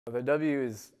The W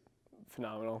is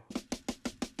phenomenal.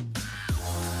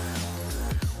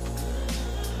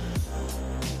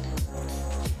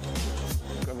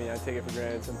 I mean, I take it for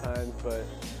granted sometimes, but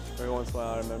every once in a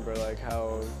while I remember like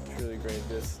how truly great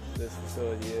this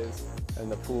facility is,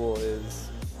 and the pool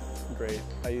is great.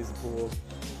 I use the pool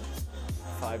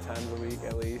 5 times a week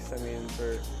at least. I mean,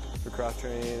 for cross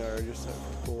training or just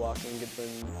for pool walking,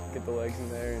 get the legs in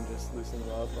there and just loosen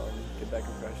them up, get that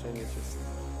compression. It's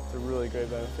a really great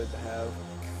benefit to have.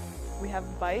 We have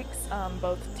bikes,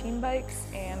 both team bikes,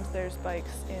 and there's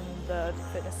bikes in the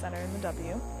fitness center in the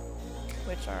W,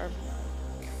 which are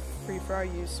free for our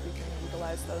use. We can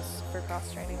utilize those for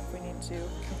cross training if we need to.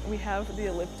 We have the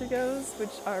ellipticos, which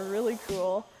are really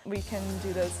cool. We can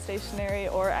do those stationary,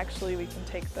 or actually we can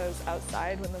take those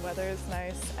outside when the weather is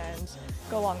nice and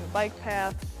go along the bike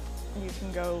path. You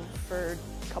can go for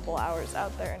a couple hours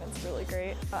out there and it's really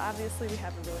great. Obviously we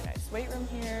have a really nice weight room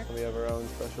here. We have our own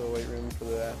special weight room for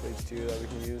the athletes too that we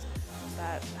can use.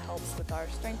 That helps with our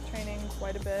strength training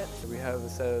quite a bit. We have a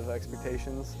set of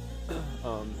expectations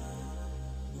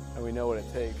and we know what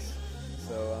it takes.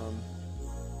 So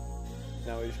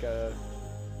now we just gotta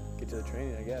get to the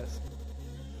training, I guess.